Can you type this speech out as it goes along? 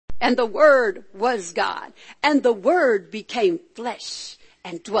And the Word was God. And the Word became flesh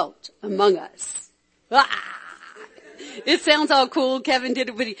and dwelt among us. Ah! It sounds all cool. Kevin did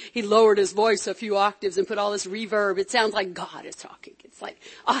it, but he lowered his voice a few octaves and put all this reverb. It sounds like God is talking. It's like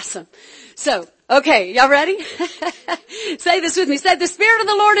awesome. So, okay, y'all ready? Say this with me. Say, the Spirit of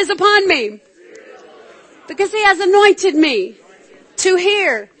the Lord is upon me because He has anointed me to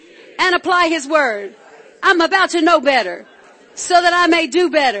hear and apply His word. I'm about to know better so that I may do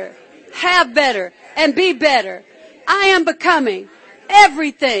better, have better, and be better. I am becoming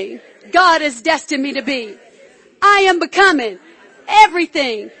everything God has destined me to be. I am becoming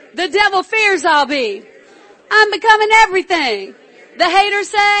everything the devil fears I'll be. I'm becoming everything the haters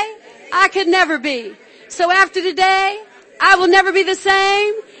say I could never be. So after today, I will never be the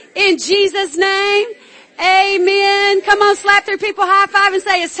same. In Jesus' name, amen. Come on, slap three people, high five, and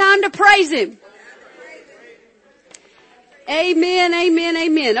say, it's time to praise Him. Amen, amen,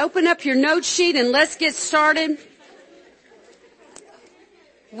 amen. Open up your note sheet and let's get started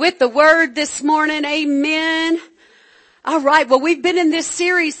with the word this morning. Amen. All right. Well, we've been in this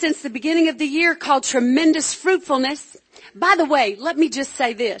series since the beginning of the year called Tremendous Fruitfulness. By the way, let me just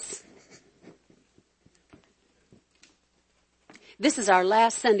say this. This is our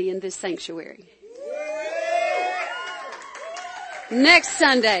last Sunday in this sanctuary. Next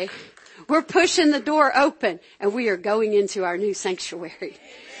Sunday, we're pushing the door open and we are going into our new sanctuary.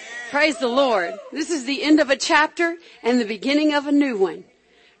 Praise the Lord. This is the end of a chapter and the beginning of a new one.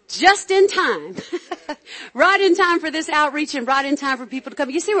 Just in time. Right in time for this outreach and right in time for people to come.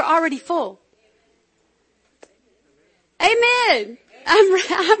 You see, we're already full. Amen.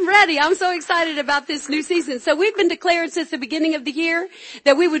 I'm ready. I'm so excited about this new season. So we've been declaring since the beginning of the year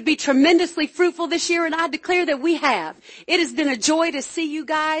that we would be tremendously fruitful this year, and I declare that we have. It has been a joy to see you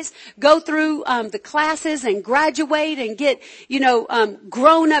guys go through the classes and graduate and get,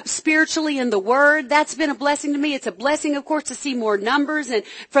 grown up spiritually in the Word. That's been a blessing to me. It's a blessing, of course, to see more numbers, and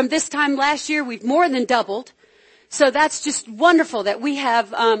from this time last year, we've more than doubled. So that's just wonderful that we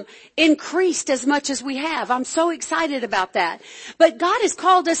have increased as much as we have. I'm so excited about that. But God has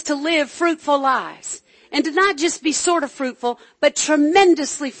called us to live fruitful lives. And to not just be sort of fruitful, but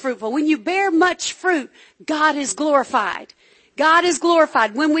tremendously fruitful. When you bear much fruit, God is glorified. God is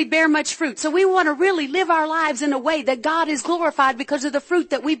glorified when we bear much fruit. So we want to really live our lives in a way that God is glorified because of the fruit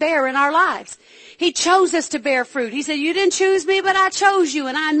that we bear in our lives. He chose us to bear fruit. He said, you didn't choose me, but I chose you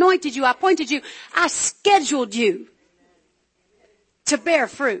and I anointed you. I appointed you. I scheduled you to bear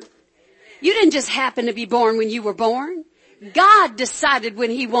fruit. You didn't just happen to be born when you were born. God decided when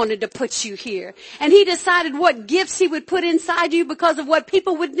He wanted to put you here. And He decided what gifts He would put inside you because of what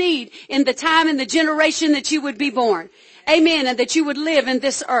people would need in the time and the generation that you would be born. Amen. And that you would live in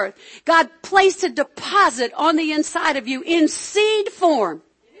this earth. God placed a deposit on the inside of you in seed form.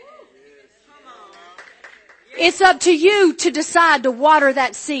 It's up to you to decide to water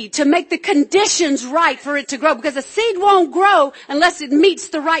that seed, to make the conditions right for it to grow, because a seed won't grow unless it meets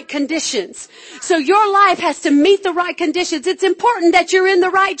the right conditions. So your life has to meet the right conditions. It's important that you're in the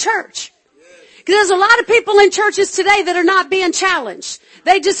right church. Because there's a lot of people in churches today that are not being challenged.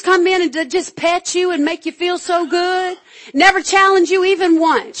 They just come in and just pet you and make you feel so good. Never challenge you even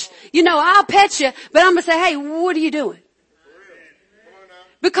once. I'll pet you, but I'm going to say, hey, what are you doing?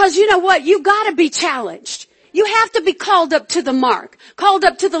 Because you know what? You got to be challenged. You have to be called up to the mark, called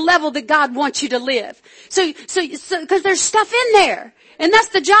up to the level that God wants you to live. So, because there's stuff in there. And that's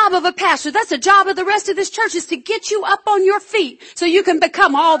the job of a pastor. That's the job of the rest of this church, is to get you up on your feet so you can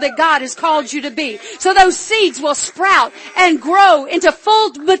become all that God has called you to be. So those seeds will sprout and grow into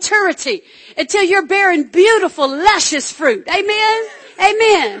full maturity until you're bearing beautiful, luscious fruit. Amen?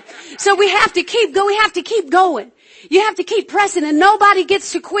 Amen. So we have to keep going. We have to keep going. You have to keep pressing, and nobody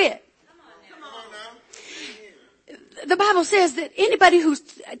gets to quit. The Bible says that anybody who's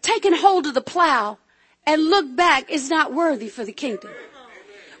taken hold of the plow and looked back is not worthy for the kingdom.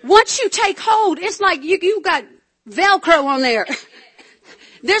 Once you take hold, it's like you got Velcro on there.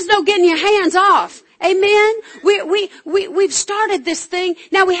 There's no getting your hands off. Amen. We've started this thing.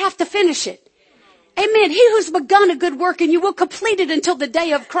 Now we have to finish it. Amen. He who's begun a good work and you will complete it until the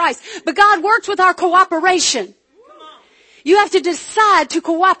day of Christ. But God works with our cooperation. You have to decide to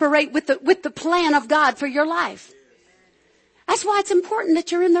cooperate with the plan of God for your life. That's why it's important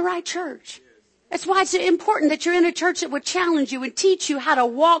that you're in the right church. That's why it's important that you're in a church that would challenge you and teach you how to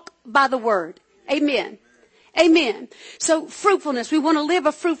walk by the word. Amen. Amen. So fruitfulness. We want to live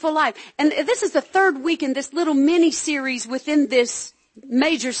a fruitful life. And this is the third week in this little mini series within this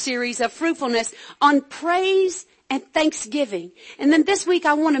major series of fruitfulness on praise and thanksgiving. And then this week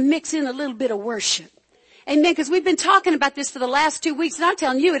I want to mix in a little bit of worship. Amen. Because we've been talking about this for the last 2 weeks, and I'm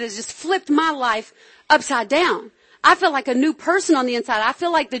telling you, it has just flipped my life upside down. I feel like a new person on the inside. I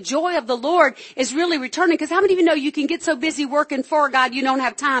feel like the joy of the Lord is really returning. Because how many of you know you can get so busy working for God, you don't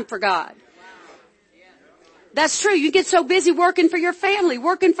have time for God? That's true. You get so busy working for your family,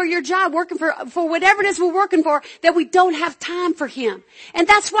 working for your job, working for whatever it is we're working for, that we don't have time for Him. And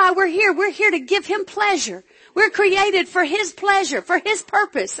that's why we're here. We're here to give Him pleasure. We're created for His pleasure, for His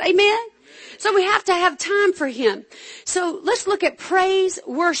purpose. Amen? So we have to have time for Him. So let's look at praise,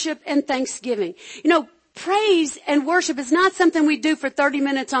 worship, and thanksgiving. You know, praise and worship is not something we do for 30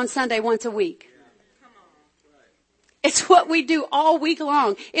 minutes on Sunday once a week. It's what we do all week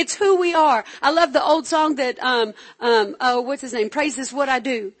long. It's who we are. I love the old song that, what's his name? Praise is what I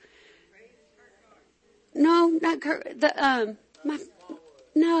do. No, not Kurt.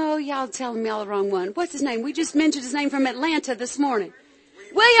 No, y'all telling me all the wrong one. What's his name? We just mentioned his name from Atlanta this morning.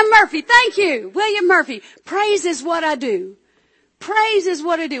 William Murphy. Thank you. William Murphy. Praise is what I do. Praise is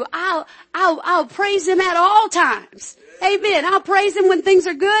what I do. I'll praise Him at all times. Amen. I'll praise Him when things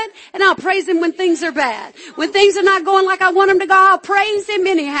are good, and I'll praise Him when things are bad. When things are not going like I want them to go, I'll praise Him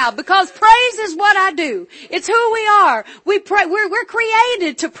anyhow, because praise is what I do. It's who we are. We're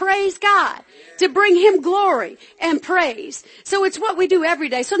created to praise God, to bring Him glory and praise. So it's what we do every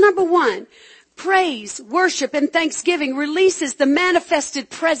day. So number one, praise, worship, and thanksgiving releases the manifested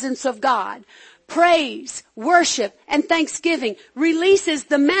presence of God. Praise, worship, and thanksgiving releases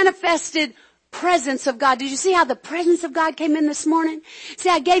the manifested presence of God. Did you see how the presence of God came in this morning? See,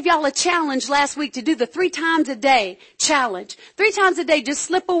 I gave y'all a challenge last week to do the 3 times a day challenge. 3 times a day, just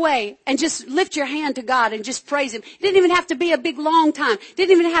slip away and just lift your hand to God and just praise Him. It didn't even have to be a big long time. It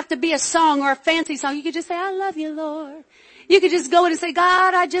didn't even have to be a song or a fancy song. You could just say, I love you, Lord. You could just go in and say,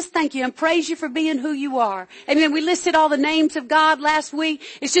 God, I just thank you and praise you for being who you are. Amen. We listed all the names of God last week.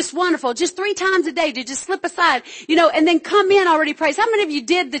 It's just wonderful. Just 3 times a day to just slip aside, and then come in already praise. How many of you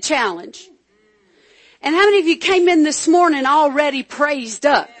did the challenge? And how many of you came in this morning already praised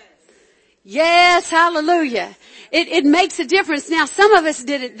up? Yes, hallelujah. It makes a difference. Now, some of us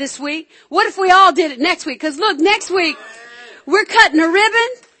did it this week. What if we all did it next week? Because look, next week, we're cutting a ribbon.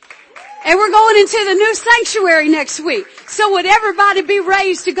 And we're going into the new sanctuary next week. So would everybody be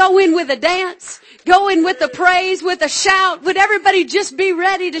raised to go in with a dance? Go in with a praise, with a shout? Would everybody just be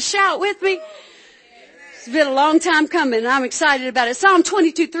ready to shout with me? It's been a long time coming, and I'm excited about it. Psalm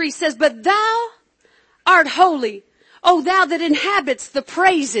 22:3 says, But thou art holy, O thou that inhabits the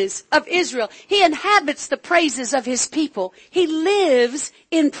praises of Israel. He inhabits the praises of His people. He lives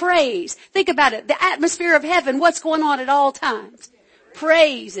in praise. Think about it. The atmosphere of heaven, what's going on at all times?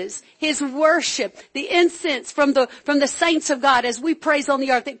 Praises, His worship, the incense from the saints of God as we praise on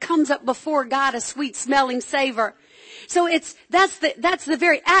the earth. It comes up before God, a sweet smelling savor. So that's the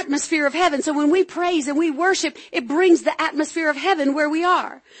very atmosphere of heaven. So when we praise and we worship, it brings the atmosphere of heaven where we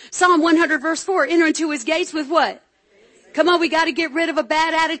are. Psalm 100 verse 4, enter into His gates with what? Come on, we got to get rid of a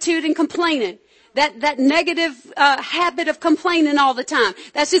bad attitude and complaining. That negative habit of complaining all the time.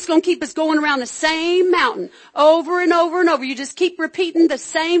 That's just going to keep us going around the same mountain over and over and over. You just keep repeating the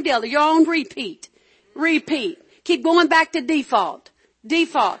same deal. Your own repeat. Keep going back to default.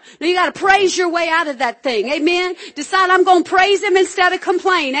 Now you got to praise your way out of that thing. Amen. Decide I'm going to praise Him instead of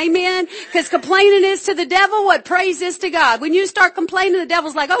complain. Amen. Because complaining is to the devil what praise is to God. When you start complaining, the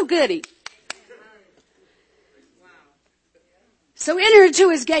devil's like, oh goody. So enter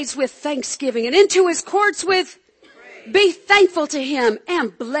into His gates with thanksgiving and into His courts with be thankful to Him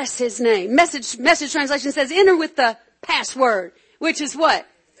and bless His name. Message translation says enter with the password, which is what?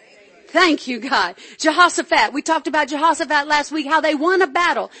 Thank you, God. Jehoshaphat. We talked about Jehoshaphat last week, how they won a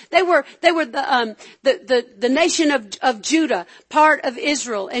battle. They were the nation of Judah, part of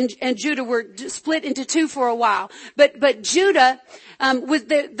Israel, and Judah were split into 2 for a while. But Judah,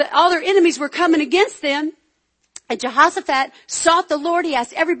 with all their enemies were coming against them. And Jehoshaphat sought the Lord. He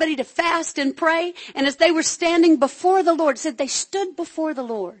asked everybody to fast and pray. And as they were standing before the Lord, it said they stood before the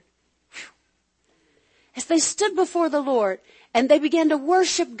Lord. As they stood before the Lord and they began to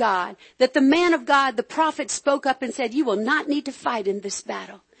worship God, that the man of God, the prophet, spoke up and said, you will not need to fight in this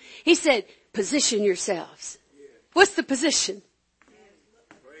battle. He said, position yourselves. What's the position?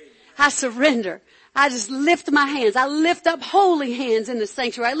 I surrender. I just lift my hands. I lift up holy hands in the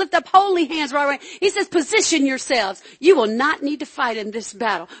sanctuary. I lift up holy hands right away. He says, position yourselves. You will not need to fight in this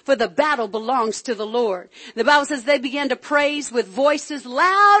battle, for the battle belongs to the Lord. The Bible says they began to praise with voices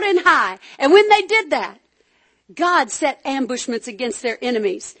loud and high. And when they did that, God set ambushments against their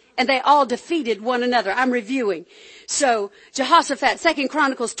enemies. and they all defeated one another. I'm reviewing. So Jehoshaphat, 2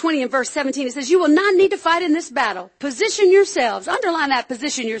 Chronicles 20 and verse 17, it says, you will not need to fight in this battle. Position yourselves. Underline that,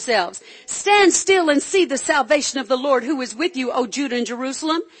 position yourselves. Stand still and see the salvation of the Lord who is with you, O Judah and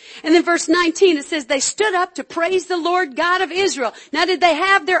Jerusalem. And then verse 19, it says, they stood up to praise the Lord God of Israel. Now, did they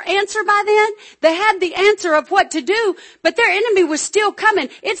have their answer by then? They had the answer of what to do, but their enemy was still coming.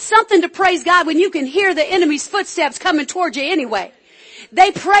 It's something to praise God when you can hear the enemy's footsteps coming towards you anyway.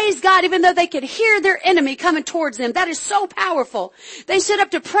 They praised God even though they could hear their enemy coming towards them. That is so powerful. They stood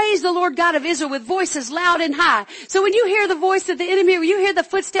up to praise the Lord God of Israel with voices loud and high. So when you hear the voice of the enemy, or you hear the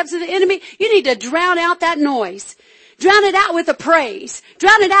footsteps of the enemy, you need to drown out that noise. Drown it out with a praise.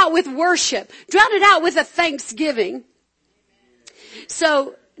 Drown it out with worship. Drown it out with a thanksgiving.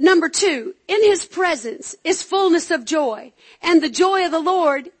 So, number 2, in his presence is fullness of joy, and the joy of the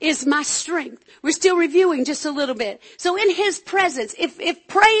Lord is my strength. We're still reviewing just a little bit. So in his presence, if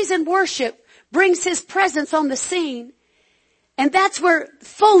praise and worship brings his presence on the scene, and that's where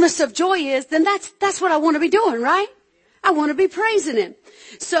fullness of joy is, then that's what I want to be doing, right? I want to be praising him.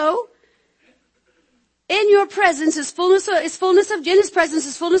 So, in your presence is in his presence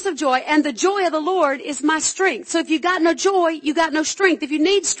is fullness of joy, and the joy of the Lord is my strength. So if you got no joy, you got no strength. If you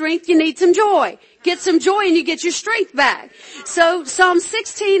need strength, you need some joy. Get some joy and you get your strength back. So Psalm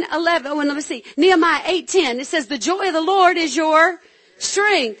 16:11, Nehemiah 8:10, it says, the joy of the Lord is your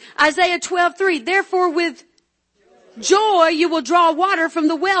strength. Isaiah 12:3, therefore with joy you will draw water from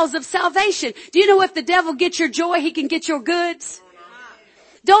the wells of salvation. Do you know if the devil gets your joy, he can get your goods?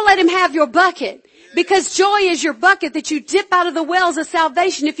 Don't let him have your bucket. Because joy is your bucket that you dip out of the wells of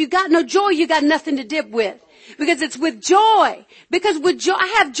salvation. If you got no joy, you got nothing to dip with. Because it's with joy. Because with joy, I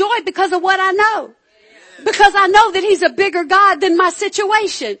have joy because of what I know. Because I know that he's a bigger God than my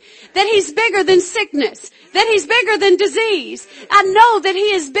situation. That he's bigger than sickness. That he's bigger than disease. I know that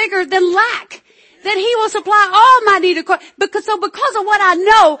he is bigger than lack. That he will supply all my need according. Because of what I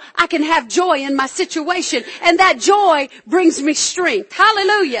know, I can have joy in my situation. And that joy brings me strength.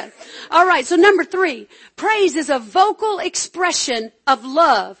 Hallelujah. All right, so number 3, praise is a vocal expression of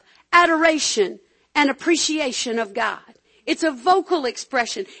love, adoration, and appreciation of God. It's a vocal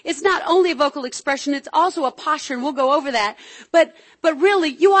expression. It's not only a vocal expression, it's also a posture, and we'll go over that. But really,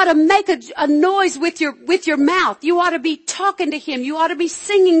 you ought to make a noise with your mouth. You ought to be talking to him. You ought to be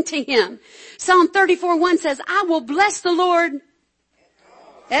singing to him. Psalm 34:1 says, I will bless the Lord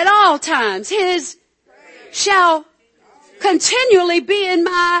at all times. His shall continually be in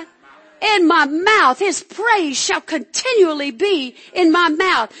my mouth. His praise shall continually be in my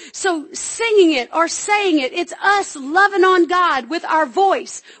mouth. So singing it or saying it, it's us loving on God with our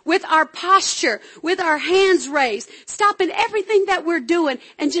voice, with our posture, with our hands raised, stopping everything that we're doing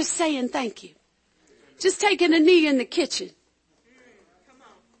and just saying thank you. Just taking a knee in the kitchen.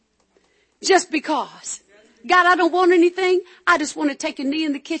 Just because. God, I don't want anything. I just want to take a knee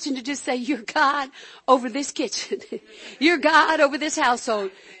in the kitchen to just say, you're God over this kitchen. You're God over this household.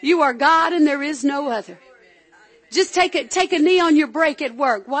 You are God and there is no other. Just take a knee on your break at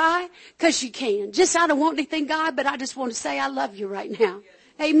work. Why? Because you can. Just, I don't want anything, God, but I just want to say I love you right now.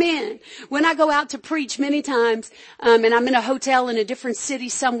 Amen. When I go out to preach many times, and I'm in a hotel in a different city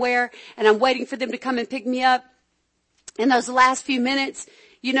somewhere, and I'm waiting for them to come and pick me up, in those last few minutes,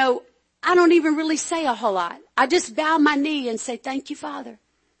 you know, I don't even really say a whole lot. I just bow my knee and say, thank you, Father.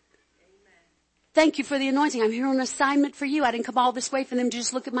 Thank you for the anointing. I'm here on assignment for you. I didn't come all this way for them to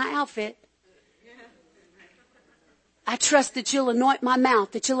just look at my outfit. I trust that you'll anoint my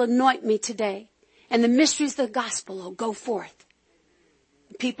mouth, that you'll anoint me today. And the mysteries of the gospel will go forth.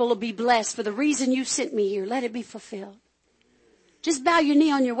 People will be blessed for the reason you sent me here. Let it be fulfilled. Just bow your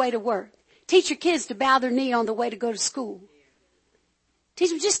knee on your way to work. Teach your kids to bow their knee on the way to go to school. Teach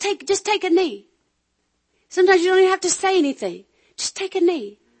them, just take a knee. Sometimes you don't even have to say anything. Just take a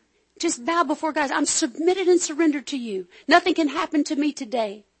knee. Just bow before God. I'm submitted and surrendered to you. Nothing can happen to me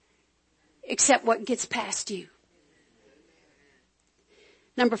today except what gets past you.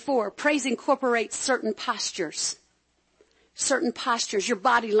 Number 4, praise incorporates certain postures. Certain postures. Your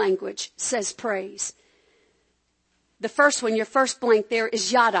body language says praise. The first one, your first blank there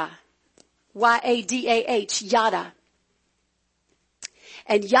is yada. Y-A-D-A-H, yada.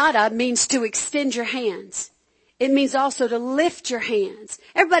 And yada means to extend your hands. It means also to lift your hands.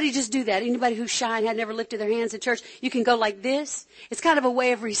 Everybody just do that. Anybody who's shy and had never lifted their hands in church, you can go like this. It's kind of a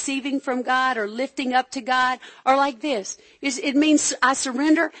way of receiving from God or lifting up to God, or like this. It means I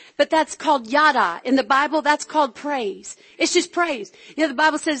surrender, but that's called yada. In the Bible, that's called praise. It's just praise. You know, the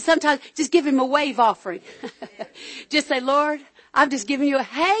Bible says sometimes just give him a wave offering. Just say, Lord, I'm just giving you a,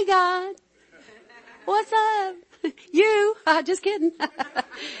 hey God, what's up? You, just kidding.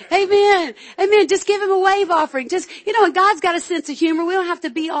 Amen. Amen. Just give him a wave offering. Just, and God's got a sense of humor. We don't have to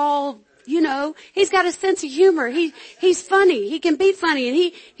be all, he's got a sense of humor. He's funny. He can be funny,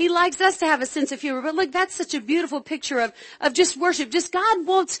 and he likes us to have a sense of humor. But look, that's such a beautiful picture of just worship. Just God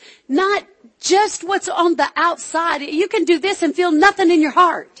wants not just what's on the outside. You can do this and feel nothing in your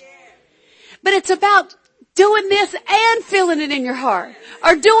heart. But it's about doing this and feeling it in your heart.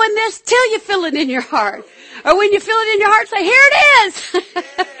 Or doing this till you feel it in your heart. Or when you feel it in your heart, say, here it is.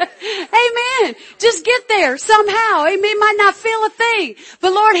 Amen. Just get there somehow. Amen. Might not feel a thing.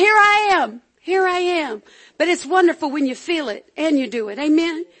 But Lord, here I am. Here I am. But it's wonderful when you feel it and you do it.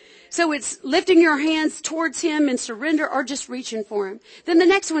 Amen. So it's lifting your hands towards him in surrender or just reaching for him. Then the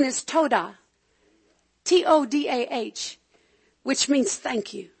next one is Todah. Todah, which means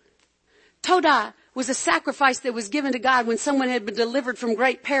thank you. Todah was a sacrifice that was given to God when someone had been delivered from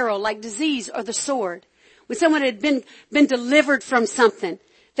great peril, like disease or the sword. When someone had been delivered from something,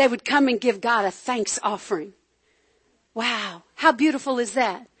 they would come and give God a thanks offering. Wow. How beautiful is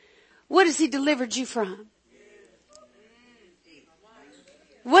that? What has he delivered you from?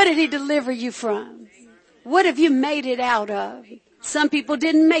 What did he deliver you from? What have you made it out of? Some people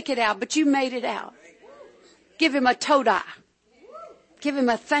didn't make it out, but you made it out. Give him a Todah. Give him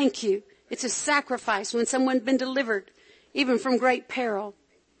a thank you. It's a sacrifice when someone's been delivered, even from great peril.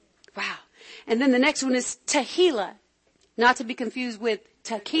 Wow. And then the next one is Tehillah, not to be confused with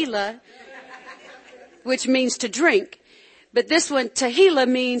tequila, which means to drink. But this one, Tehillah,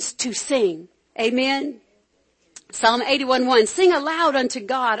 means to sing. Amen. Psalm 81:1, sing aloud unto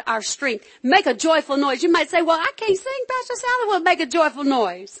God our strength. Make a joyful noise. You might say, well, I can't sing, Pastor Sally. Well, make a joyful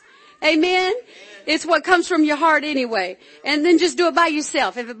noise. Amen. It's what comes from your heart anyway. And then just do it by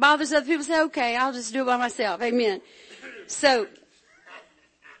yourself. If it bothers other people, say, okay, I'll just do it by myself. Amen. So,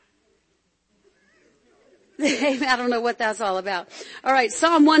 I don't know what that's all about. All right,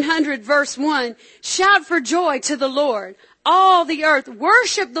 Psalm 100 verse 1. Shout for joy to the Lord, all the earth.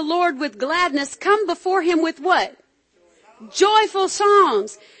 Worship the Lord with gladness. Come before him with what? Joyful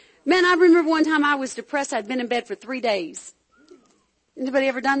songs. Man, I remember one time I was depressed. I'd been in bed for 3 days. Anybody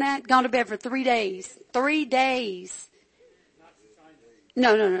ever done that? Gone to bed for 3 days. 3 days.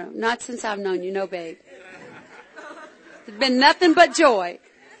 No. Not since I've known you. No, babe. It's been nothing but joy.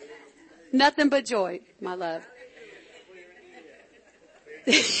 Nothing but joy, my love.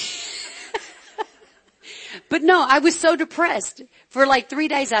 But no, I was so depressed. For like 3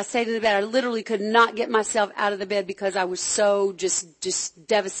 days I stayed in the bed. I literally could not get myself out of the bed because I was so just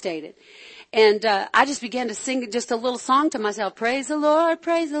devastated. And I just began to sing just a little song to myself. Praise the Lord,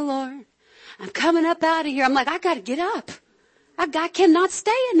 praise the Lord. I'm coming up out of here. I'm like, I got to get up. I cannot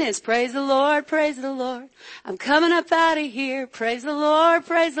stay in this. Praise the Lord, praise the Lord. I'm coming up out of here. Praise the Lord,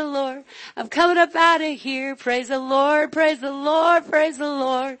 praise the Lord. I'm coming up out of here. Praise the Lord, praise the Lord, praise the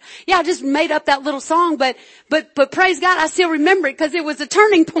Lord. Yeah, I just made up that little song, but praise God, I still remember it because it was a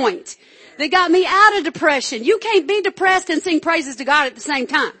turning point that got me out of depression. You can't be depressed and sing praises to God at the same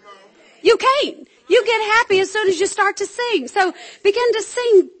time. You can't. You get happy as soon as you start to sing. So begin to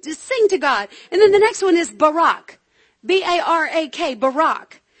sing to God. And then the next one is Barak. B-A-R-A-K,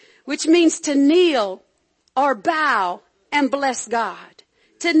 Barak, which means to kneel or bow and bless God.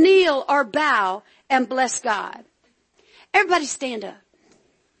 To kneel or bow and bless God. Everybody stand up.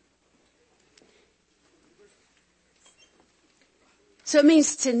 So it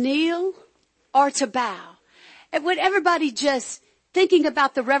means to kneel or to bow. And would everybody just thinking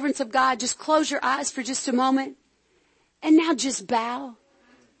about the reverence of God, just close your eyes for just a moment. And now just bow.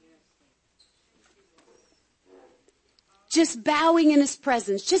 Just bowing in his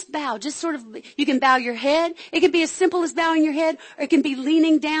presence. Just bow. Just sort of, you can bow your head. It can be as simple as bowing your head, or it can be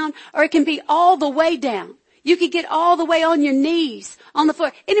leaning down, or it can be all the way down. You can get all the way on your knees, on the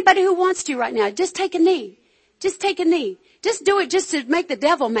floor. Anybody who wants to right now, just take a knee. Just take a knee. Just do it just to make the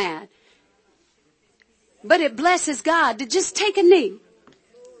devil mad. But it blesses God to just take a knee.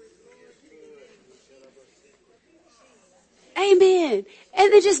 Amen.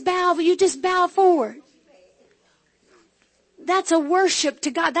 And then just bow, you just bow forward. That's a worship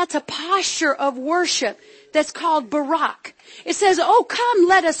to God. That's a posture of worship that's called Barak. It says, oh, come,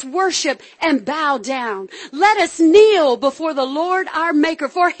 let us worship and bow down. Let us kneel before the Lord our Maker,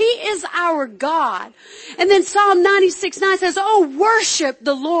 for he is our God. And then Psalm 96:9 says, oh, worship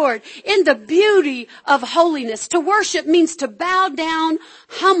the Lord in the beauty of holiness. To worship means to bow down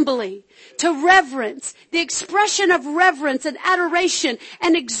humbly, to reverence, the expression of reverence and adoration,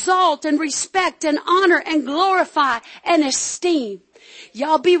 and exalt and respect and honor and glorify and esteem.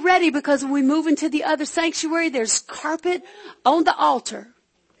 Y'all be ready, because when we move into the other sanctuary, there's carpet on the altar.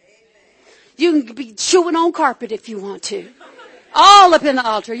 You can be chewing on carpet if you want to. All up in the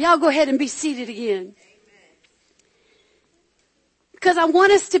altar. Y'all go ahead and be seated again. Because I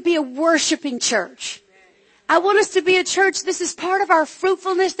want us to be a worshiping church. I want us to be a church. This is part of our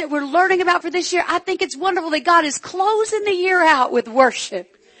fruitfulness that we're learning about for this year. I think it's wonderful that God is closing the year out with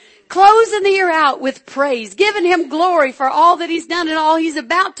worship. Closing the year out with praise. Giving Him glory for all that He's done and all He's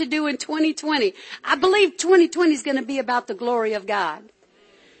about to do in 2020. I believe 2020 is going to be about the glory of God.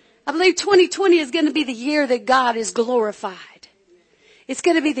 I believe 2020 is going to be the year that God is glorified. It's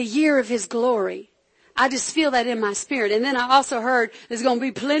going to be the year of His glory. I just feel that in my spirit. And then I also heard there's going to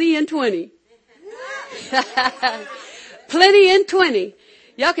be plenty in 20. Plenty in 20.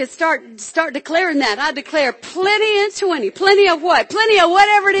 Y'all can start declaring that. I declare plenty in 20. Plenty of what? Plenty of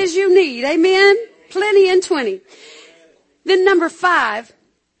whatever it is you need. Amen? Plenty in 20. Then number 5,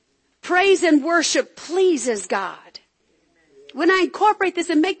 praise and worship pleases God. When I incorporate this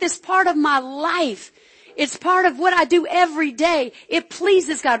and make this part of my life, it's part of what I do every day. It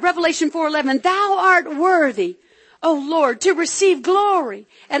pleases God. Revelation 4:11, thou art worthy, O Lord, to receive glory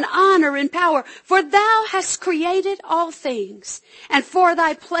and honor and power. For thou hast created all things, and for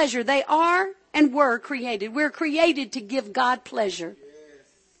thy pleasure they are and were created. We're created to give God pleasure.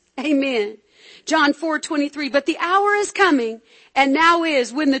 Amen. John 4:23, but the hour is coming, and now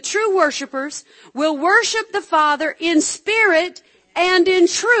is, when the true worshipers will worship the Father in spirit and in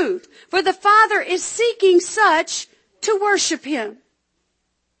truth. For the Father is seeking such to worship Him.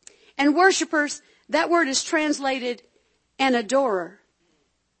 And worshipers, that word is translated an adorer.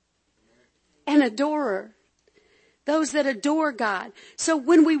 An adorer. Those that adore God. So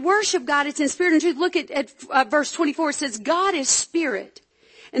when we worship God, it's in spirit and truth. Look at verse 24. It says, God is spirit.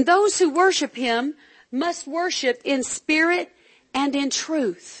 And those who worship Him must worship in spirit and in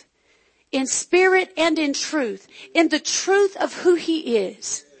truth. In spirit and in truth. In the truth of who He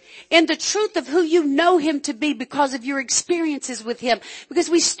is. In the truth of who you know Him to be because of your experiences with Him. Because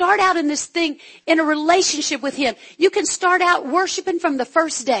we start out in this thing in a relationship with Him. You can start out worshiping from the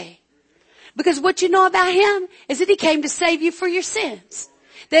first day. Because what you know about Him is that He came to save you for your sins.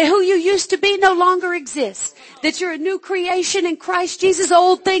 That who you used to be no longer exists. That you're a new creation in Christ Jesus.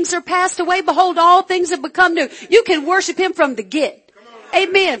 Old things are passed away. Behold, all things have become new. You can worship Him from the get.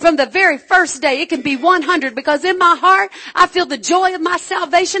 Amen. From the very first day, it can be 100 because in my heart, I feel the joy of my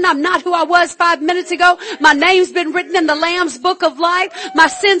salvation. I'm not who I was 5 minutes ago. My name's been written in the Lamb's book of life. My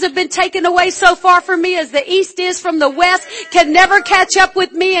sins have been taken away so far from me as the east is from the west. Can never catch up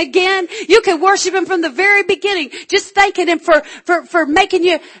with me again. You can worship Him from the very beginning. Just thanking Him for making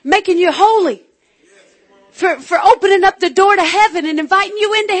you holy. For opening up the door to heaven and inviting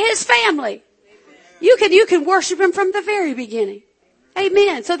you into His family. You can worship Him from the very beginning.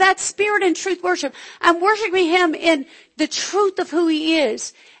 Amen. So that's spirit and truth worship. I'm worshiping Him in the truth of who He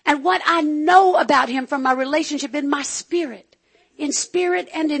is and what I know about Him from my relationship in my spirit. In spirit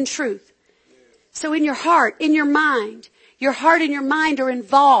and in truth. So in your heart, in your mind, your heart and your mind are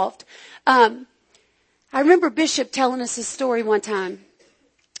involved. I remember Bishop telling us a story one time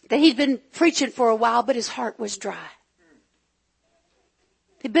that he'd been preaching for a while, but his heart was dry.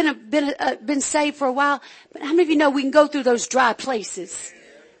 He'd been saved for a while, but how many of you know we can go through those dry places?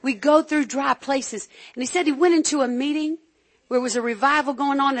 We go through dry places. And he said he went into a meeting where there was a revival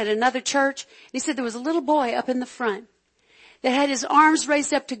going on at another church. And he said there was a little boy up in the front that had his arms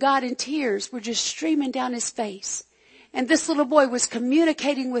raised up to God and tears were just streaming down his face. And this little boy was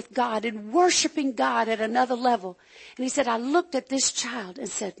communicating with God and worshiping God at another level. And he said, I looked at this child and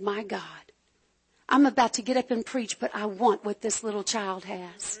said, my God, I'm about to get up and preach, but I want what this little child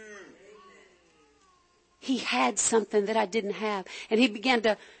has. He had something that I didn't have. And he began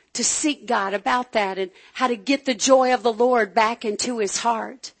to seek God about that and how to get the joy of the Lord back into his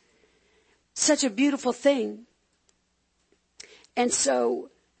heart. Such a beautiful thing. And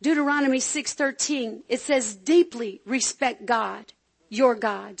so Deuteronomy 6:13, it says, deeply respect God, your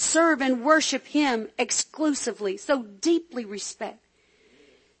God. Serve and worship Him exclusively. So deeply respect.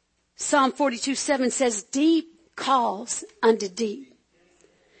 Psalm 42:7 says, deep calls unto deep.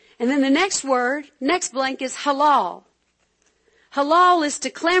 And then the next blank is halal. Halal is to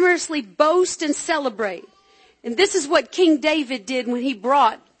clamorously boast and celebrate. And this is what King David did when he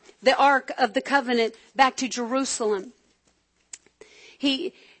brought the Ark of the Covenant back to Jerusalem.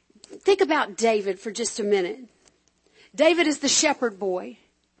 Think about David for just a minute. David is the shepherd boy,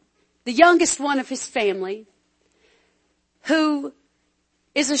 the youngest one of his family, who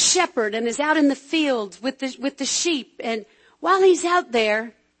is a shepherd and is out in the fields with the sheep. And while he's out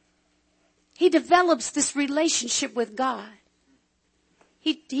there, he develops this relationship with God.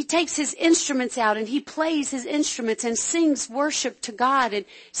 He takes his instruments out and he plays his instruments and sings worship to God and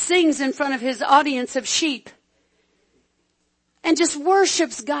sings in front of his audience of sheep. and just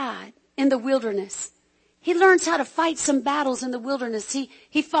worships God in the wilderness. He learns how to fight some battles in the wilderness.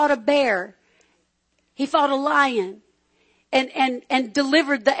 He fought a bear. He fought a lion and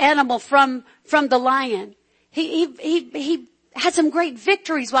delivered the animal from the lion. He had some great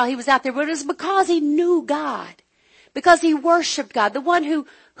victories while he was out there, but it was because he knew God, because he worshiped God. The one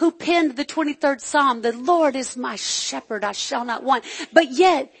who penned the 23rd Psalm, the Lord is my shepherd, I shall not want. But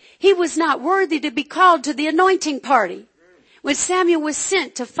yet, he was not worthy to be called to the anointing party. When Samuel was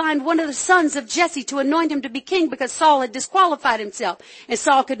sent to find one of the sons of Jesse to anoint him to be king because Saul had disqualified himself and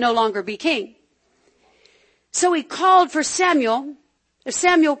Saul could no longer be king. So he called for Samuel.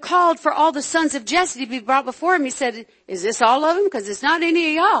 Samuel called for all the sons of Jesse to be brought before him. He said, is this all of them? Because it's not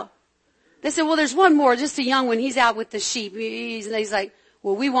any of y'all. They said, well, there's one more, just a young one. He's out with the sheep. He's like,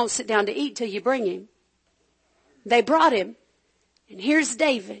 well, we won't sit down to eat till you bring him. They brought him. And here's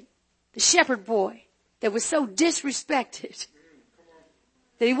David, the shepherd boy that was so disrespected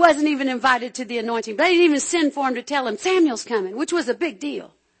that he wasn't even invited to the anointing. They didn't even send for him to tell him Samuel's coming, which was a big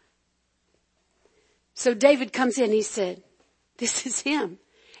deal. So David comes in, he said, this is him.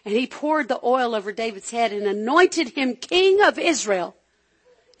 And he poured the oil over David's head and anointed him king of Israel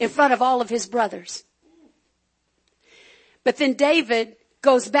in front of all of his brothers. But then David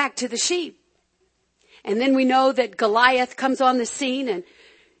goes back to the sheep. And then we know that Goliath comes on the scene, and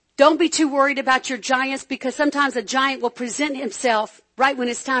don't be too worried about your giants, because sometimes a giant will present himself right when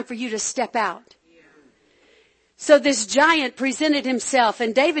it's time for you to step out. So this giant presented himself,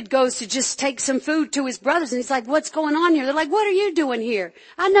 and David goes to just take some food to his brothers, and he's like, what's going on here? They're like, what are you doing here?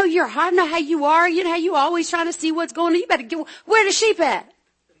 I know you're hard. I know how you are. You know how you always trying to see what's going on. You better get, where the sheep at?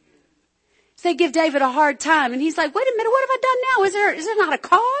 So they give David a hard time, and he's like, wait a minute, what have I done now? Is there not a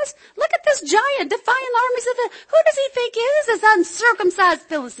cause? Look at this giant defying the armies of the, who does he think he is? This uncircumcised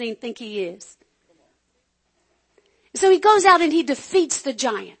Philistine think he is. So he goes out and he defeats the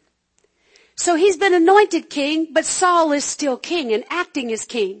giant. So he's been anointed king, but Saul is still king and acting as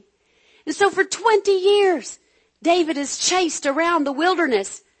king. And so for 20 years, David is chased around the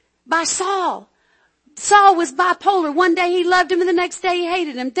wilderness by Saul. Saul was bipolar. One day he loved him and the next day he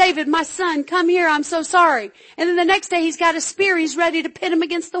hated him. David, my son, come here. I'm so sorry. And then the next day he's got a spear. He's ready to pin him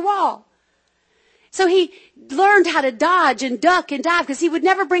against the wall. So he learned how to dodge and duck and dive because he would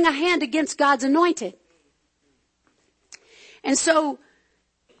never bring a hand against God's anointed. And so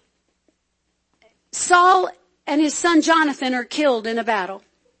Saul and his son Jonathan are killed in a battle.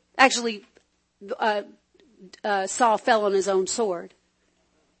 Actually, Saul fell on his own sword.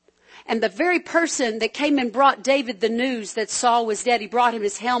 And the very person that came and brought David the news that Saul was dead, he brought him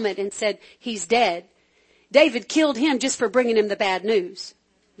his helmet and said, he's dead. David killed him just for bringing him the bad news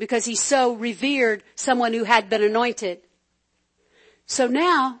because he so revered someone who had been anointed. So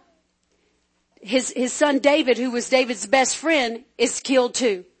now his son David, who was David's best friend, is killed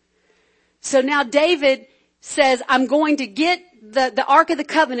too. So now David says, I'm going to get the Ark of the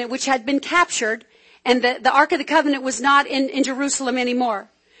Covenant, which had been captured, and the Ark of the Covenant was not in Jerusalem anymore.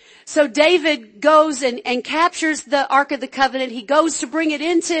 So David goes and captures the Ark of the Covenant. He goes to bring it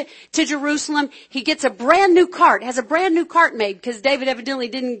into Jerusalem. He gets a brand new cart, has a brand new cart made, because David evidently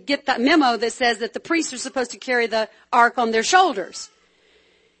didn't get that memo that says that the priests are supposed to carry the Ark on their shoulders.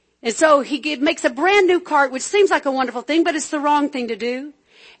 And so he makes a brand new cart, which seems like a wonderful thing, but it's the wrong thing to do.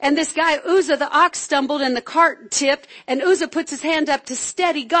 And this guy, Uzzah, the ox stumbled and the cart tipped, and Uzzah puts his hand up to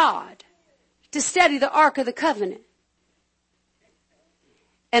steady God, to steady the Ark of the Covenant.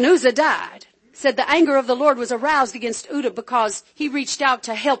 And Uzzah died. Said the anger of the Lord was aroused against Uzzah because he reached out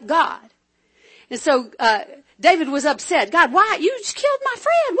to help God. And so David was upset. God, why? You just killed my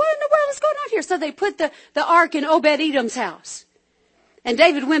friend. What in the world is going on here? So they put the ark in Obed-Edom's house. And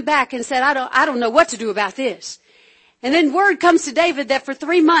David went back and said, I don't know what to do about this. And then word comes to David that for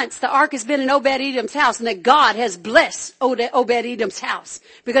 3 months the ark has been in Obed-Edom's house and that God has blessed Obed-Edom's house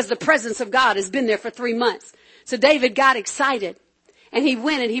because the presence of God has been there for 3 months. So David got excited. And he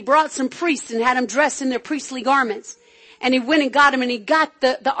went and he brought some priests and had them dressed in their priestly garments. And he went and got them and he got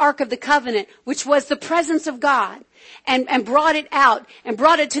the Ark of the Covenant, which was the presence of God, and brought it out and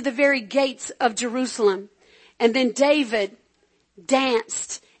brought it to the very gates of Jerusalem. And then David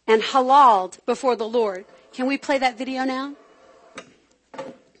danced and halaled before the Lord. Can we play that video now?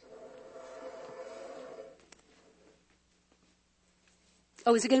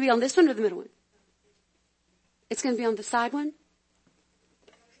 Oh, is it going to be on this one or the middle one? It's going to be on the side one?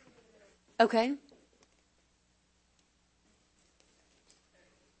 Okay.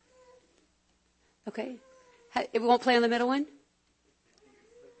 Okay. It won't play on the middle one?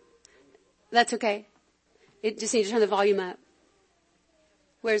 That's okay. It just needs to turn the volume up.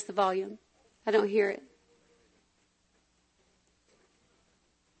 Where's the volume? I don't hear it.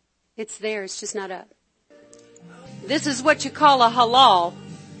 It's there. It's just not up. This is what you call a halal.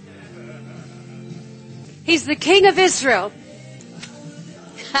 He's the King of Israel.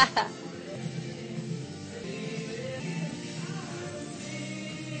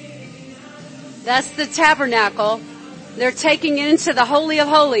 That's the tabernacle. They're taking it into the Holy of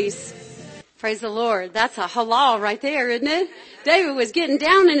Holies. Praise the Lord. That's a halal right there, isn't it? David was getting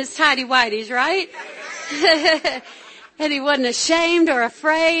down in his tidy whities, right? And he wasn't ashamed or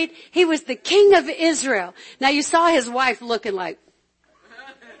afraid. He was the King of Israel. Now you saw his wife looking like,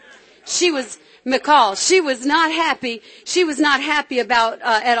 Michal, she was not happy. She was not happy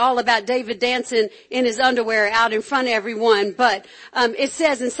at all about David dancing in his underwear out in front of everyone. But, it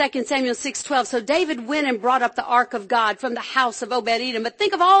says in 2 Samuel 6:12, so David went and brought up the ark of God from the house of Obed-Edom. But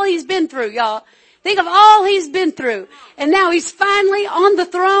think of all he's been through, y'all. Think of all he's been through. And now he's finally on the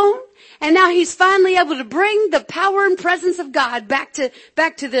throne. And now he's finally able to bring the power and presence of God back to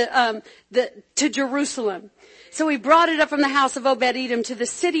Jerusalem. So he brought it up from the house of Obed-Edom to the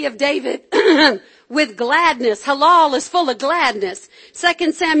city of David with gladness. Halal is full of gladness.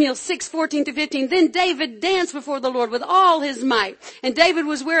 2 Samuel 6:14-15. Then David danced before the Lord with all his might. And David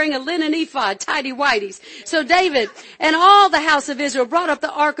was wearing a linen ephod, tidy whities. So David and all the house of Israel brought up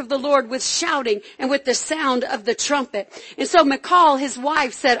the ark of the Lord with shouting and with the sound of the trumpet. And so Michal, his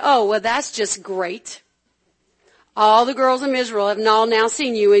wife, said, oh, well, that's just great. All the girls in Israel have all now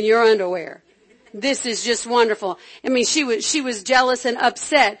seen you in your underwear. This is just wonderful. I mean, she was jealous and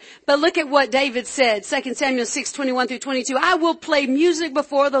upset. But look at what David said, 2 Samuel 6:21-22. I will play music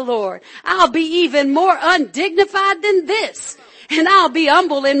before the Lord. I'll be even more undignified than this. And I'll be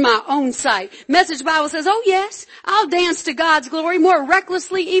humble in my own sight. Message Bible says, oh yes, I'll dance to God's glory more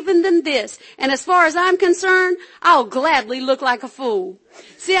recklessly even than this. And as far as I'm concerned, I'll gladly look like a fool.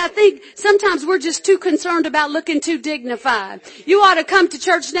 See, I think sometimes we're just too concerned about looking too dignified. You ought to come to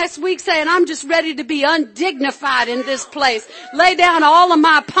church next week saying, I'm just ready to be undignified in this place. Lay down all of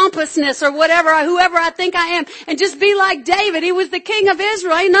my pompousness or whoever I think I am, and just be like David. He was the King of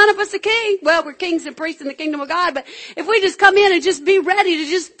Israel. Ain't none of us a king. Well, we're kings and priests in the kingdom of God, but if we just come in and just be ready to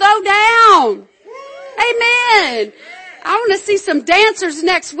just throw down. Amen. I want to see some dancers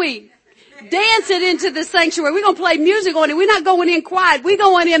next week. Dance it into the sanctuary. We're going to play music on it. We're not going in quiet. We're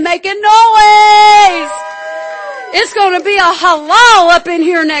going in making noise. It's going to be a halal up in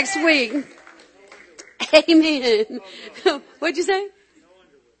here next week. Amen. What'd you say?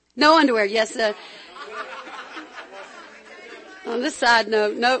 No underwear. Yes. On this side,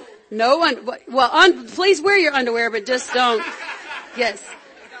 no. Please wear your underwear, but just don't. Yes.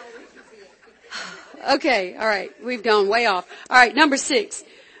 Okay. All right. We've gone way off. All right. Number 6.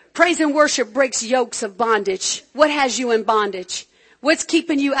 Praise and worship breaks yokes of bondage. What has you in bondage? What's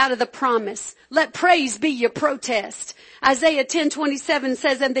keeping you out of the promise? Let praise be your protest. Isaiah 10:27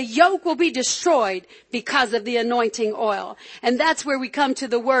 says, and the yoke will be destroyed because of the anointing oil. And that's where we come to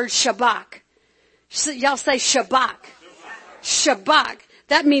the word Shabbat. Y'all say Shabbat. Shabbat.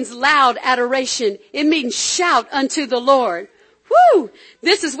 That means loud adoration. It means shout unto the Lord. Woo!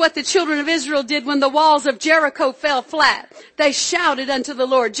 This is what the children of Israel did when the walls of Jericho fell flat. They shouted unto the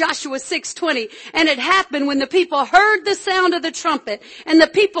Lord. Joshua 6:20. And it happened when the people heard the sound of the trumpet, and the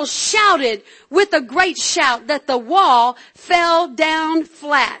people shouted with a great shout, that the wall fell down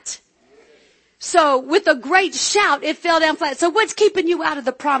flat. So with a great shout, it fell down flat. So what's keeping you out of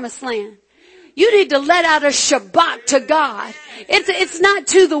the promised land? You need to let out a Shabbat to God. It's not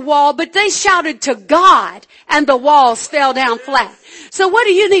to the wall, but they shouted to God and the walls fell down flat. So what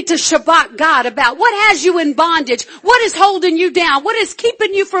do you need to Shabbat God about? What has you in bondage? What is holding you down? What is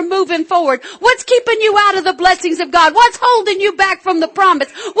keeping you from moving forward? What's keeping you out of the blessings of God? What's holding you back from the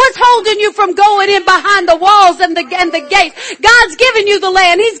promise? What's holding you from going in behind the walls and the gates? God's given you the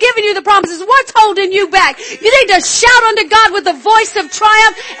land. He's given you the promises. What's holding you back? You need to shout unto God with a voice of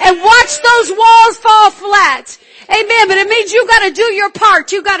triumph and watch those walls fall flat. Amen. But it means you got to do your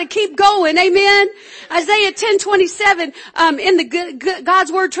part. You got to keep going. Amen. Isaiah 10:27 in the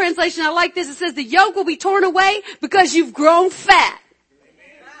God's Word translation, I like this. It says the yoke will be torn away because you've grown fat.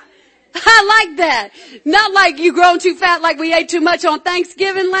 I like that. Not like you grown too fat like we ate too much on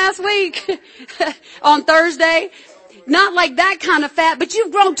Thanksgiving last week on Thursday. Not like that kind of fat, but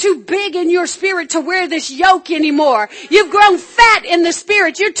you've grown too big in your spirit to wear this yoke anymore. You've grown fat in the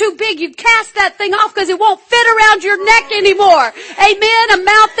spirit. You're too big. You've cast that thing off because it won't fit around your neck anymore. Amen. A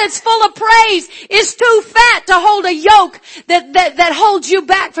mouth that's full of praise is too fat to hold a yoke that holds you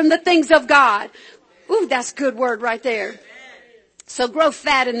back from the things of God. Ooh, that's a good word right there. So grow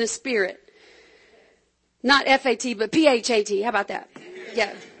fat in the spirit. Not F-A-T, but P-H-A-T. How about that?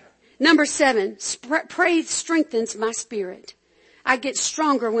 Yeah. Number 7, praise strengthens my spirit. I get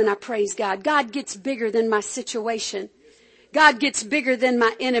stronger when I praise God. God gets bigger than my situation. God gets bigger than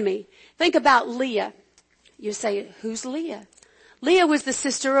my enemy. Think about Leah. You say, who's Leah? Leah was the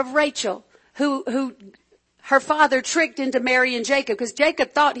sister of Rachel, who her father tricked into marrying Jacob, because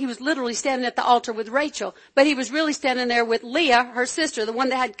Jacob thought he was literally standing at the altar with Rachel, but he was really standing there with Leah, her sister, the one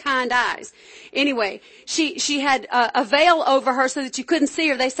that had kind eyes. Anyway, she had a veil over her so that you couldn't see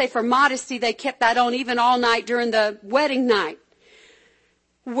her. They say for modesty they kept that on even all night during the wedding night.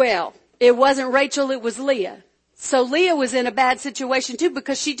 Well, it wasn't Rachel, it was Leah. So Leah was in a bad situation too,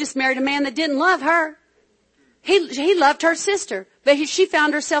 because she just married a man that didn't love her. He loved her sister, but she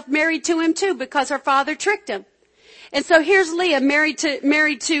found herself married to him too because her father tricked him. And so here's Leah married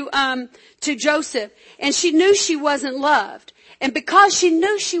to Joseph, and she knew she wasn't loved. And because she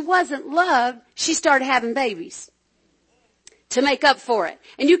knew she wasn't loved, she started having babies to make up for it.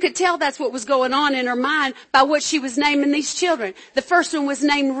 And you could tell that's what was going on in her mind by what she was naming these children. The first one was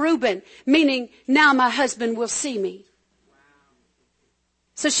named Reuben, meaning now my husband will see me.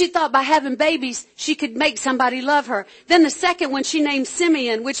 So she thought by having babies, she could make somebody love her. Then the second one she named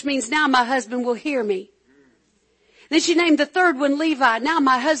Simeon, which means now my husband will hear me. Then she named the third one Levi. Now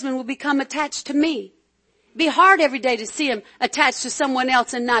my husband will become attached to me. Be hard every day to see him attached to someone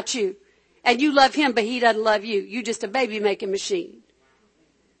else and not you. And you love him, but he doesn't love you. You're just a baby making machine.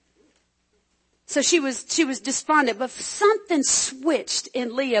 So she was despondent, but something switched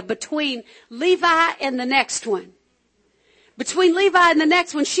in Leah between Levi and the next one. Between Levi and the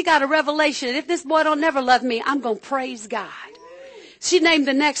next one, she got a revelation. If this boy don't never love me, I'm going to praise God. She named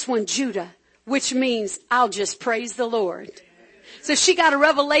the next one Judah, which means I'll just praise the Lord. So she got a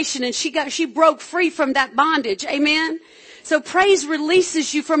revelation and she broke free from that bondage. Amen. So praise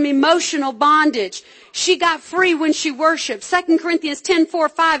releases you from emotional bondage. She got free when she worshiped. 2 Corinthians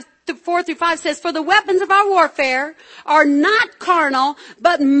 10:4 through 5 says, for the weapons of our warfare are not carnal,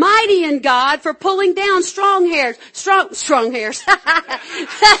 but mighty in God for pulling down strongholds,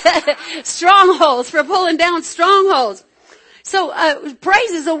 for pulling down strongholds. So,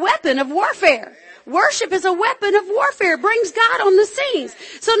 praise is a weapon of warfare. Worship is a weapon of warfare. It brings God on the scenes.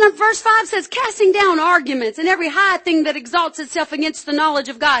 So then verse 5 says, casting down arguments and every high thing that exalts itself against the knowledge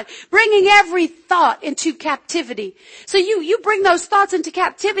of God, bringing every thought into captivity. So you bring those thoughts into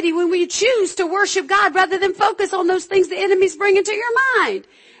captivity when we choose to worship God rather than focus on those things the enemy's bringing to your mind.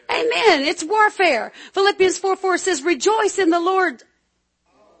 Amen. It's warfare. Philippians 4:4 says, rejoice in the Lord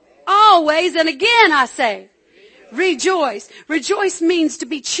always. And again I say, rejoice. Rejoice means to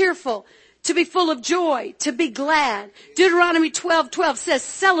be cheerful, to be full of joy, to be glad. Deuteronomy 12:12 says,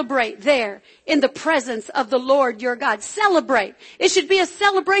 celebrate there in the presence of the Lord your God. Celebrate. It should be a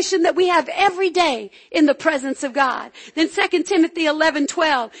celebration that we have every day in the presence of God. Then 2 Timothy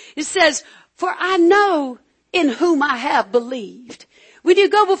 11:12, it says, for I know in whom I have believed. When you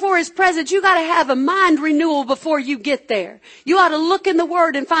go before His presence, you got to have a mind renewal before you get there. You ought to look in the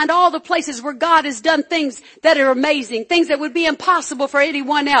Word and find all the places where God has done things that are amazing, things that would be impossible for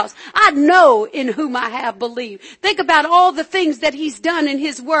anyone else. I know in whom I have believed. Think about all the things that He's done in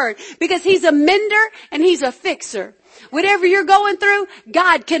His Word, because He's a mender and He's a fixer. Whatever you're going through,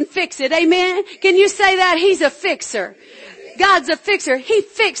 God can fix it. Amen? Can you say that? He's a fixer. God's a fixer. He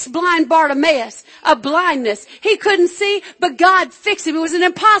fixed blind Bartimaeus of blindness. He couldn't see, but God fixed him. It was an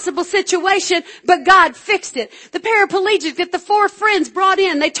impossible situation, but God fixed it. The paraplegic that the 4 friends brought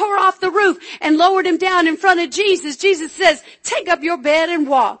in, they tore off the roof and lowered him down in front of Jesus. Jesus says, take up your bed and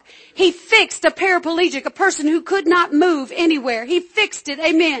walk. He fixed a paraplegic, a person who could not move anywhere. He fixed it.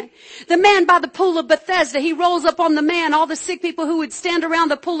 Amen. The man by the pool of Bethesda, he rolls up on the man, all the sick people who would stand around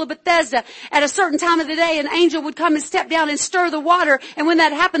the pool of Bethesda at a certain time of the day. An angel would come and step down and stir the water. And when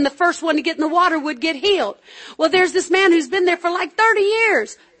that happened, the first one to get in the water would get healed. Well, there's this man who's been there for like 30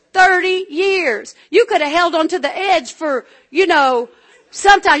 years. 30 years. You could have held onto the edge for,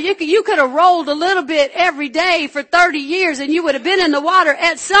 sometimes you could have rolled a little bit every day for 30 years and you would have been in the water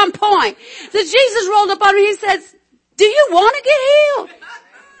at some point. So Jesus rolled up on him. He says, do you want to get healed?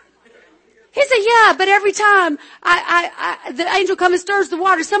 He said, yeah, but every time the angel comes and stirs the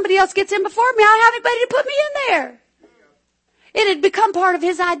water, somebody else gets in before me. I don't have anybody to put me in there. It had become part of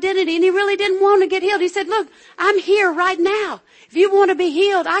his identity and he really didn't want to get healed. He said, look, I'm here right now. If you want to be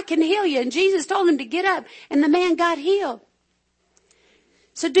healed, I can heal you. And Jesus told him to get up and the man got healed.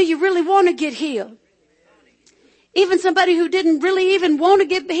 So do you really want to get healed? Even somebody who didn't really even want to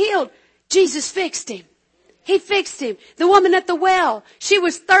get healed, Jesus fixed him. He fixed him. The woman at the well, she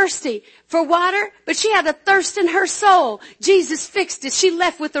was thirsty for water, but she had a thirst in her soul. Jesus fixed it. She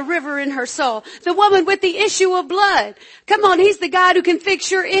left with a river in her soul. The woman with the issue of blood. Come on, he's the God who can fix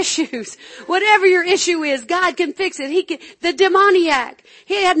your issues. Whatever your issue is, God can fix it. He can, the demoniac,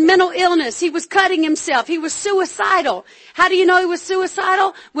 he had mental illness. He was cutting himself. He was suicidal. How do you know he was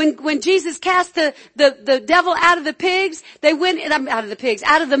suicidal? When Jesus cast the devil out of the pigs, they went,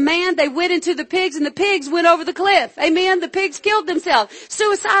 out of the man, they went into the pigs, and the pigs went over the cliff. Amen? The pigs killed themselves.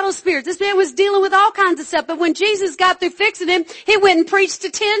 Suicidal spirits. This man was dealing with all kinds of stuff, but when Jesus got through fixing him, he went and preached to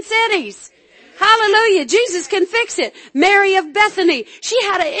 10 cities. Hallelujah. Jesus can fix it. Mary of Bethany, she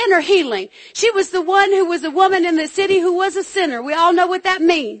had an inner healing. She was the one who was a woman in the city who was a sinner. We all know what that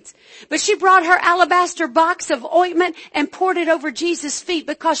means. But she brought her alabaster box of ointment and poured it over Jesus' feet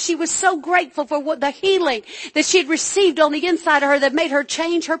because she was so grateful for what the healing that she had received on the inside of her that made her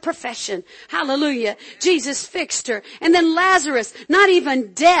change her profession. Hallelujah. Jesus fixed her. And then Lazarus, not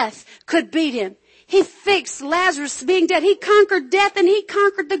even death could beat him. He fixed Lazarus being dead. He conquered death and he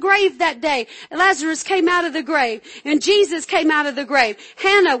conquered the grave that day. Lazarus came out of the grave and Jesus came out of the grave.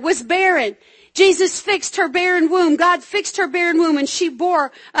 Hannah was barren. Jesus fixed her barren womb. God fixed her barren womb, and she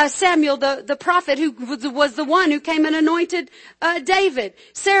bore Samuel, the prophet, who was the one who came and anointed David.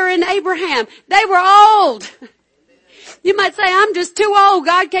 Sarah and Abraham, they were old. You might say, I'm just too old.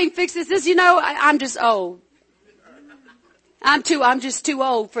 God can't fix this. You know, I'm just old. I'm just too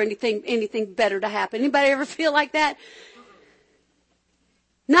old for anything better to happen. Anybody ever feel like that?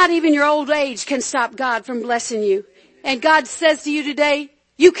 Not even your old age can stop God from blessing you. And God says to you today,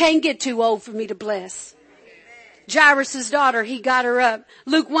 you can't get too old for me to bless. Jairus' daughter, he got her up.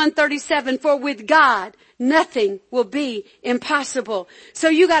 Luke 1:37, for with God, nothing will be impossible. So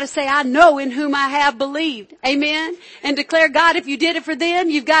you got to say, I know in whom I have believed. Amen. And declare, God, if you did it for them,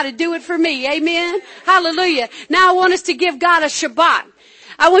 you've got to do it for me. Amen. Hallelujah. Now I want us to give God a Shabbat.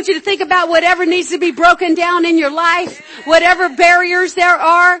 I want you to think about whatever needs to be broken down in your life, whatever barriers there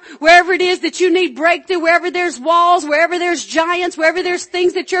are, wherever it is that you need breakthrough, wherever there's walls, wherever there's giants, wherever there's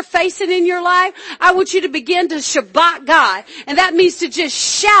things that you're facing in your life. I want you to begin to Shabbat God. And that means to just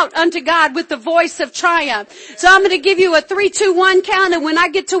shout unto God with the voice of triumph. So I'm going to give you a 3, 2, 1 count. And when I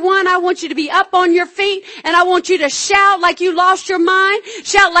get to 1, I want you to be up on your feet. And I want you to shout like you lost your mind.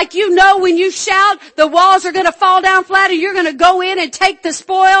 Shout like you know when you shout, the walls are going to fall down flat and you're going to go in and take the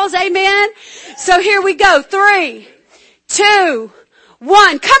spoils. Amen. So here we go. 3, 2,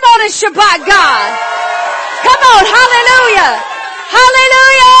 1. Come on and Shabbat God. Come on. Hallelujah.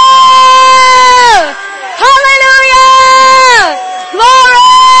 Hallelujah. Hallelujah. Glory.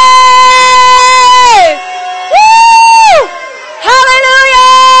 Woo.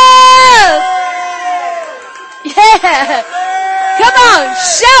 Hallelujah. Yeah. Come on.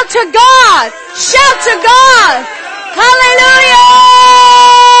 Shout to God. Shout to God. Hallelujah.